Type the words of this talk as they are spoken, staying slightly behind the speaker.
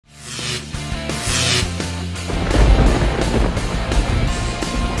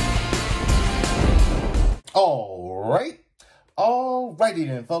right? Alrighty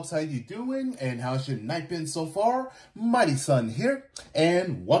then, folks, how you doing? And how's your night been so far? Mighty Sun here,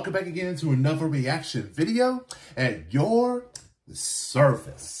 and welcome back again to another reaction video at your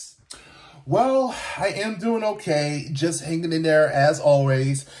service. Well, I am doing okay, just hanging in there as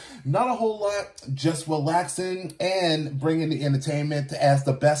always. Not a whole lot, just relaxing and bringing the entertainment as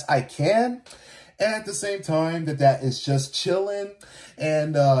the best I can. And at the same time, that is just chilling.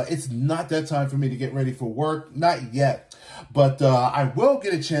 And it's not that time for me to get ready for work. Not yet. But I will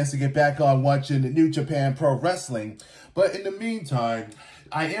get a chance to get back on watching the New Japan Pro Wrestling. But in the meantime,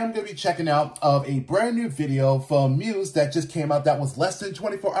 I am going to be checking out a brand new video from Mieux that just came out that was less than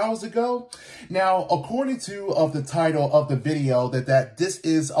 24 hours ago. Now, according to the title of the video, that this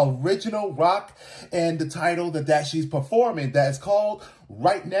is original rock, and the title that she's performing that is called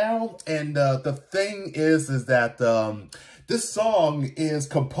Right Now. And the thing is that this song is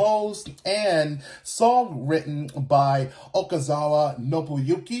composed and song written by Okazawa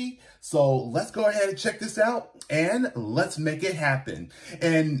Nobuyuki. So let's go ahead and check this out and let's make it happen.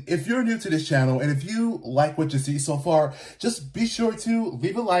 And if you're new to this channel and if you like what you see so far, just be sure to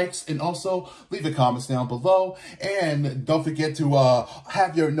leave a like and also leave a comments down below. And don't forget to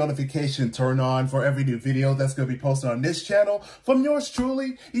have your notification turned on for every new video that's going to be posted on this channel. From yours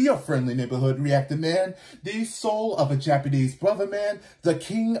truly, your friendly neighborhood reactor man, the soul of a Japanese brother man, the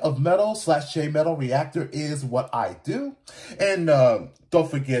king of metal / J-metal reactor is what I do. And don't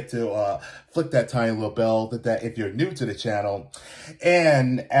forget to flick that tiny little bell that if you're new to the channel.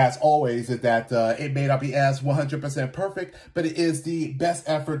 And as always, that it may not be as 100% perfect, but it is the best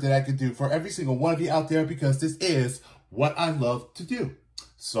effort that I could do for every single one of you out there, because this is what I love to do.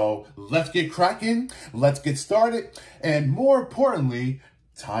 So let's get cracking, let's get started, and more importantly,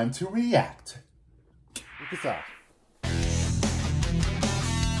 time to react. Okazawa.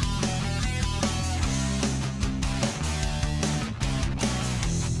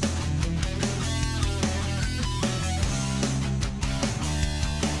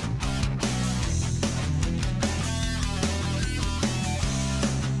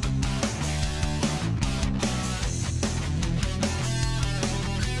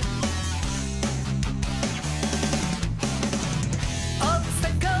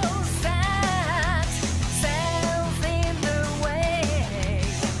 Obstacles that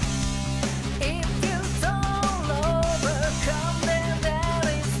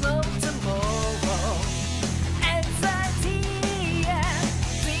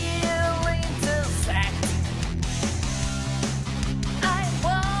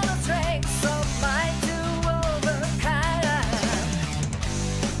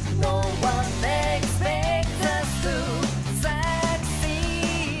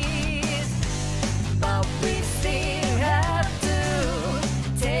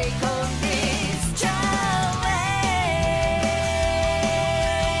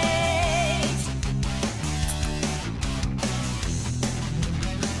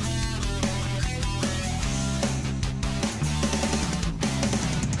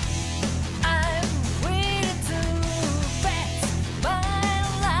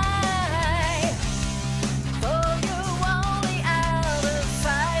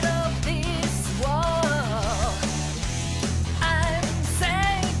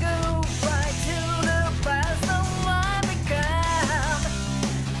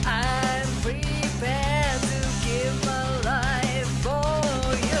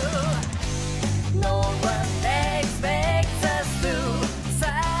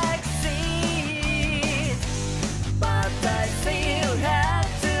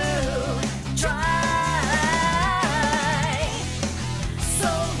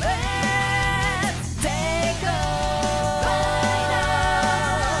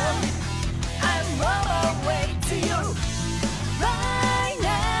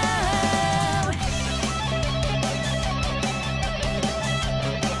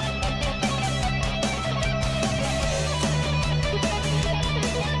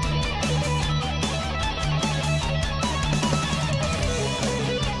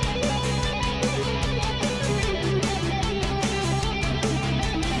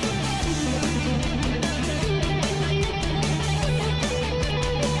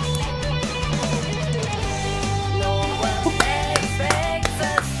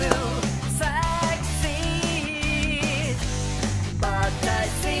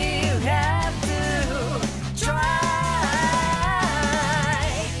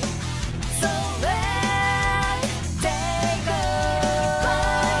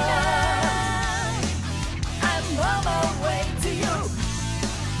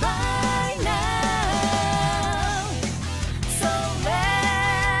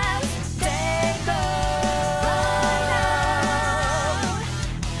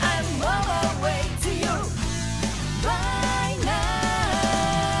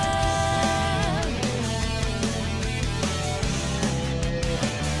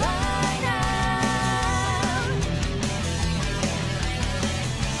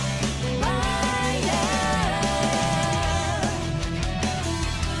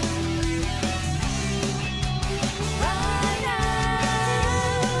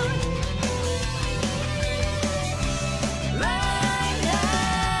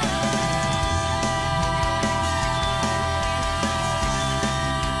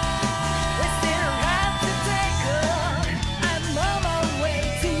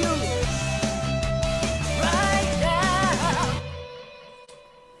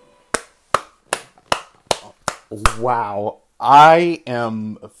Wow, I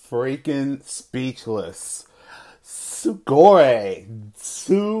am freaking speechless. Sugore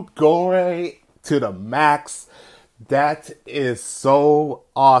to the max. That is so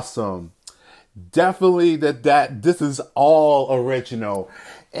awesome. Definitely that this is all original.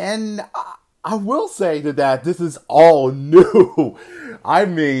 And I will say that this is all new. I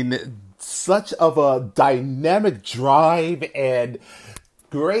mean, such of a dynamic drive and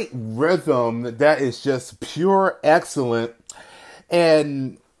great rhythm that is just pure excellent.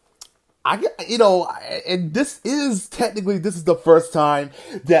 And and this is the first time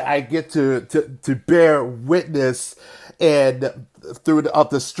that I get to bear witness and through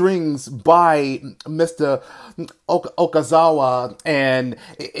the strings by Mr. Okazawa, and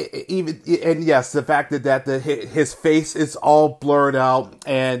yes, the fact that his face is all blurred out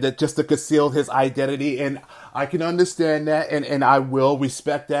and that just to conceal his identity, and I can understand that, and I will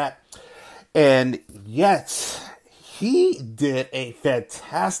respect that, and yet he did a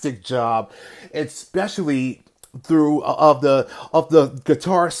fantastic job, especially through of the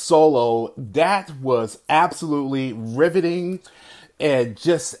guitar solo. That was absolutely riveting and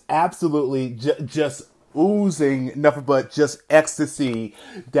just absolutely just oozing nothing but just ecstasy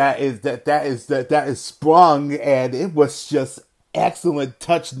that is sprung, and it was just excellent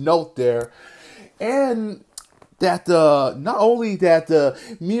touch note there. And that not only that the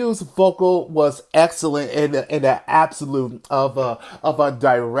Mieux's vocal was excellent and an absolute of a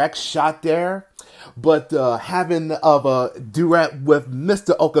direct shot there, but having of a duet with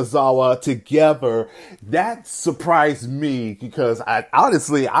Mr. Okazawa together, that surprised me, because I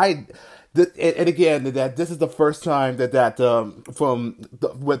honestly and again, that this is the first time that from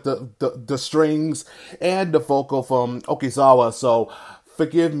with the strings and the vocal from Okazawa, so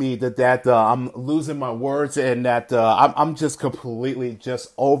forgive me that I'm losing my words, and that I'm just completely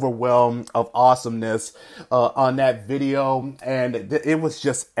just overwhelmed of awesomeness on that video, and it was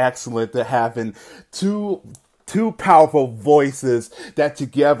just excellent to having two powerful voices that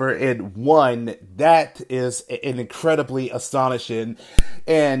together in one. That is an incredibly astonishing,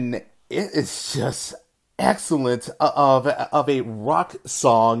 and it is just excellent of a rock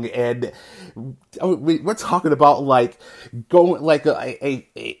song. And we're talking about like going like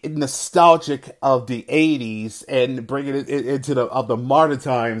a nostalgic of the 80s and bringing it into the modern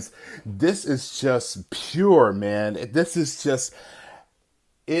times. This is just pure, man. This is just,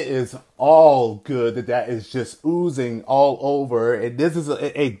 it is all good that is just oozing all over, and this is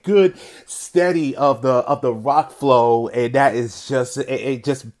a good steady of the rock flow, and that is just a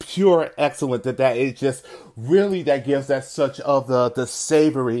just pure excellent. That is just really, that gives that such of the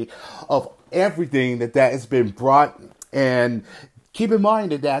savory of everything that has been brought. And keep in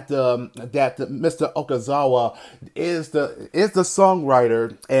mind that Mr. Okazawa is the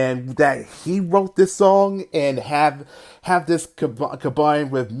songwriter, and that he wrote this song and have this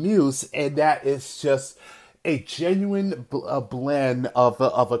combined with Mieux, and that is just a genuine blend of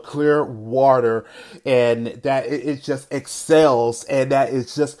a clear water, and that it just excels, and that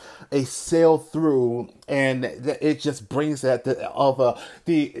is just a sail through, and it just brings that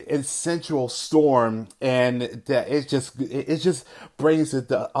the essential storm, and that it just brings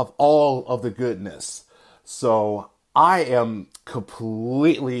it of all of the goodness. So I am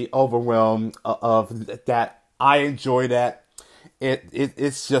completely overwhelmed of that. I enjoy that.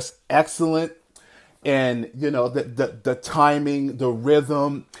 It's just excellent. And the timing, the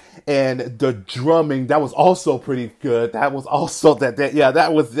rhythm, and the drumming, that was also pretty good. That was also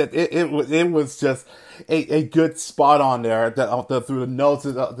it was just a good spot on there through the notes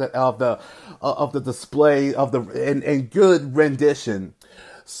of the display of and good rendition.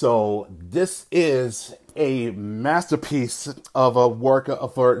 So this is a masterpiece of a work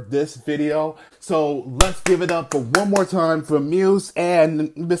for this video. So let's give it up for one more time for Mieux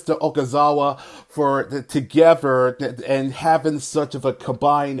and Mr. Okazawa for together and having such of a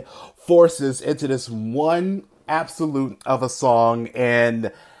combined forces into this one absolute of a song.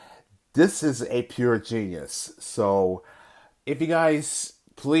 And this is a pure genius. So if you guys,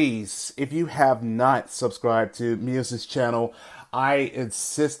 please, if you have not subscribed to Mieux's channel, I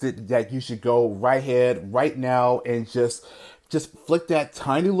insisted that you should go right ahead right now and just flick that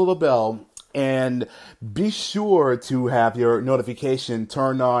tiny little bell, and be sure to have your notification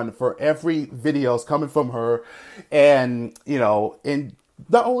turned on for every videos coming from her. And and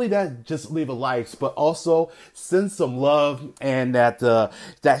not only that, just leave a like, but also send some love, and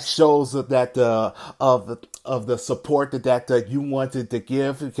that shows that of the support that you wanted to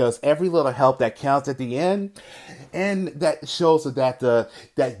give, because every little help that counts at the end, and that shows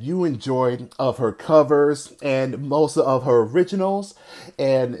that you enjoyed of her covers and most of her originals,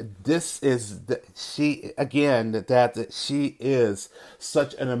 and this is she is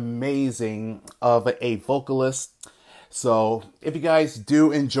such an amazing of a vocalist. So if you guys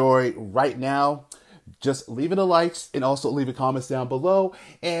do enjoy right now, just leave it a like and also leave a comments down below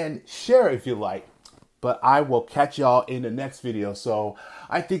and share if you like. But I will catch y'all in the next video. So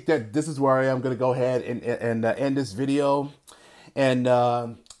I think that this is where I am going to go ahead and end this video. And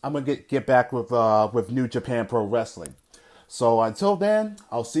I'm going to get back with New Japan Pro Wrestling. So until then,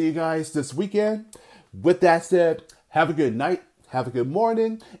 I'll see you guys this weekend. With that said, have a good night. Have a good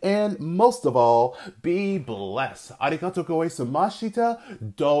morning, and most of all, be blessed. Arigato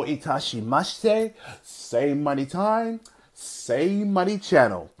gozaimashita, do itashimashite. Same money time, same money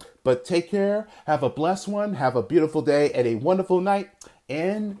channel. But take care, have a blessed one, have a beautiful day, and a wonderful night,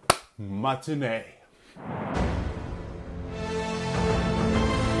 and matinee.